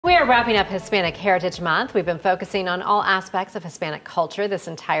are wrapping up Hispanic Heritage Month. We've been focusing on all aspects of Hispanic culture this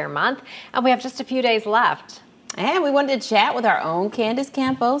entire month, and we have just a few days left. And we wanted to chat with our own Candace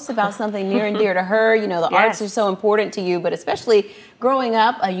Campos about something near and dear to her. You know, the arts are so important to you, but especially growing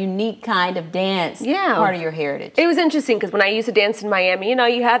up, a unique kind of dance, part of your heritage. It was interesting because when I used to dance in Miami, you know,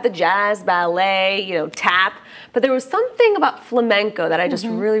 you had the jazz, ballet, you know, tap, but there was something about flamenco that I just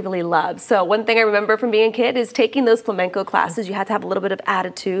really loved. So one thing I remember from being a kid is taking those flamenco classes. You had to have a little bit of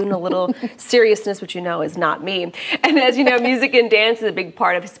attitude and a little seriousness, which you know is not me. And as you know, music and dance is a big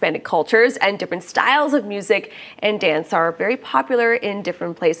part of Hispanic cultures, and different styles of music and dance are very popular in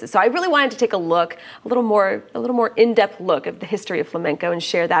different places. So I really wanted to take a look, a little more in-depth look at the history of flamenco and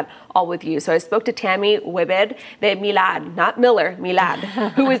share that all with you. So I spoke to Tammy Weber de Milad, not Miller, Milad,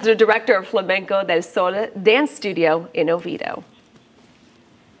 who is the director of Flamenco del Sol Dance Studio in Oviedo.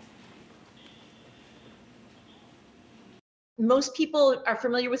 Most people are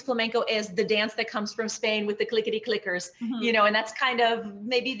familiar with flamenco as the dance that comes from Spain with the clickety-clickers, you know, and that's kind of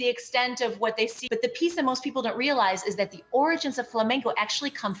maybe the extent of what they see. But the piece that most people don't realize is that the origins of flamenco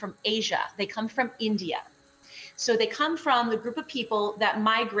actually come from Asia. They come from India. So they come from the group of people that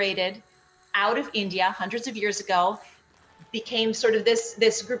migrated out of India hundreds of years ago, became sort of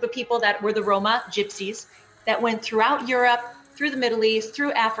this group of people that were the Roma gypsies that went throughout Europe, through the Middle East,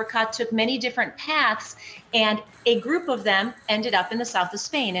 through Africa, took many different paths, and a group of them ended up in the south of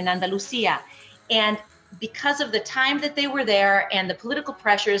Spain, in Andalusia. And because of the time that they were there and the political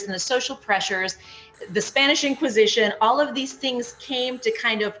pressures and the social pressures, the Spanish Inquisition, all of these things came to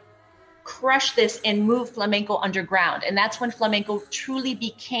kind of crush this and move flamenco underground. And that's when flamenco truly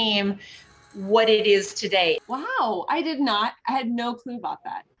became what it is today. Wow, I had no clue about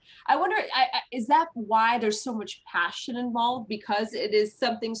that. I wonder, is that why there's so much passion involved, because it is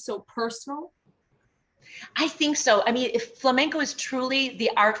something so personal? I think so. I mean, if flamenco is truly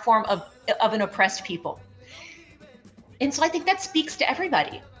the art form of an oppressed people. And so I think that speaks to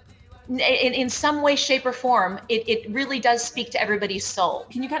everybody. In some way, shape, or form, it really does speak to everybody's soul.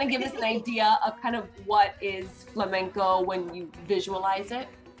 Can you kind of give us an idea of kind of what is flamenco when you visualize it?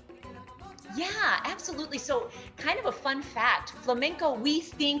 Yeah, absolutely. So kind of a fun fact, flamenco, we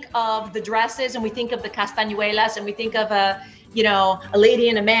think of the dresses and we think of the castañuelas and we think of a lady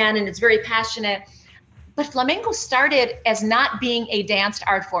and a man, and it's very passionate. But flamenco started as not being a danced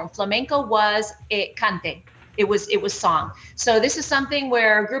art form. Flamenco was a cante. It was song. So this is something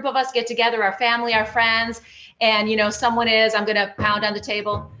where a group of us get together, our family, our friends, and someone I'm gonna pound on the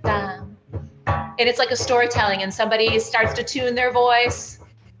table, and it's like a storytelling, and somebody starts to tune their voice,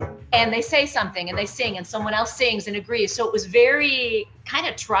 and they say something and they sing, and someone else sings and agrees. So it was very kind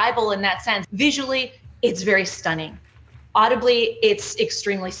of tribal in that sense. Visually, it's very stunning. Audibly, it's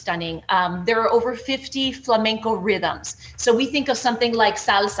extremely stunning. There are over 50 flamenco rhythms. So we think of something like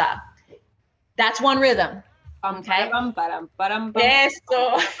salsa. That's one rhythm. Okay. Yes.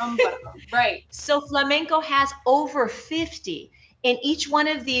 Right. So flamenco has over 50. And each one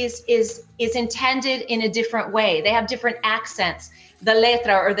of these is intended in a different way. They have different accents. The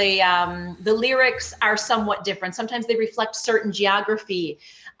letra, or the lyrics, are somewhat different. Sometimes they reflect certain geography.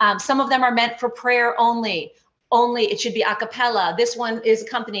 Some of them are meant for prayer only. It should be a cappella. This one is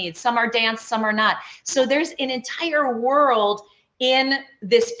accompanied. Some are dance, some are not. So there's an entire world in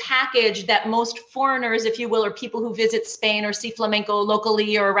this package that most foreigners, if you will, or people who visit Spain or see flamenco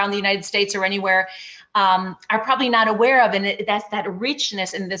locally or around the United States or anywhere, are probably not aware of. And that's that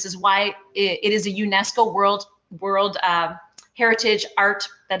richness. And this is why it is a UNESCO World Heritage art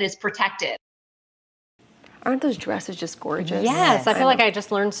that is protected. Aren't those dresses just gorgeous? Yes, I feel like I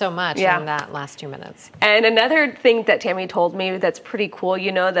just learned so much in that last 2 minutes. And another thing that Tammy told me that's pretty cool,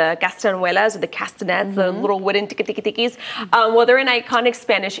 the castañuelas, or the castanets, the little wooden tiki-tiki-tikis. Well, they're an iconic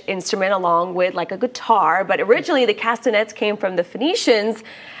Spanish instrument along with like a guitar, but originally the castanets came from the Phoenicians,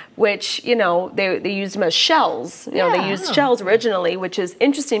 which, they used them as shells. They used shells originally, which is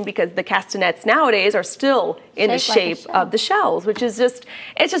interesting because the castanets nowadays are still in the shape of the shells, which is it's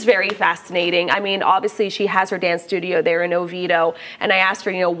just very fascinating. I mean, obviously she has her dance studio there in Oviedo, and I asked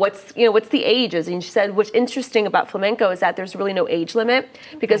her, what's the ages? And she said, what's interesting about flamenco is that there's really no age limit,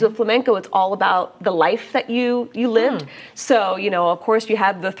 because with flamenco, it's all about the life that you lived. So, of course you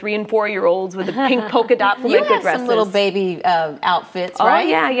have the 3- and 4-year-olds with the pink polka dot flamenco dresses. Some little baby outfits, right?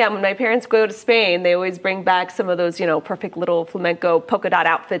 Oh, yeah. When my parents go to Spain, they always bring back some of those, perfect little flamenco polka dot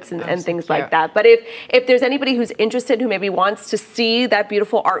outfits and things like that. But if there's anybody who's interested, who maybe wants to see that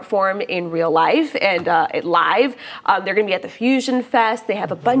beautiful art form in real life and live, they're going to be at the Fusion Fest. They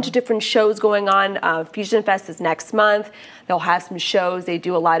have a bunch of different shows going on. Fusion Fest is next month. They'll have some shows. They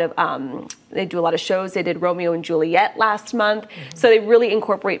do a lot of They do a lot of shows. They did Romeo and Juliet last month. So they really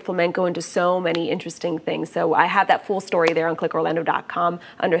incorporate flamenco into so many interesting things. So I have that full story there on clickorlando.com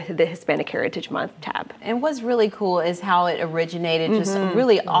under the Hispanic Heritage Month tab. And what's really cool is how it originated just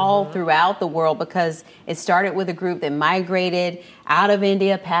really all throughout the world, because it started with a group that migrated out of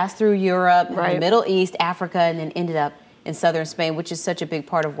India, passed through Europe, the Middle East, Africa, and then ended up in southern Spain, which is such a big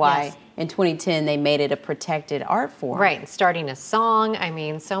part of why in 2010 they made it a protected art form. Right, and starting a song, I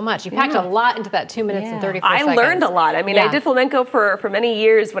mean, so much. You packed a lot into that 2 minutes and 34 seconds. I learned a lot. I mean, I did flamenco for many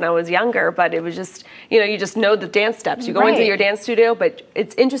years when I was younger, but it was just, you just know the dance steps. You go into your dance studio, but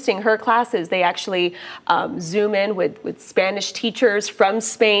it's interesting, her classes, they actually zoom in with Spanish teachers from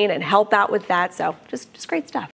Spain and help out with that. So just great stuff.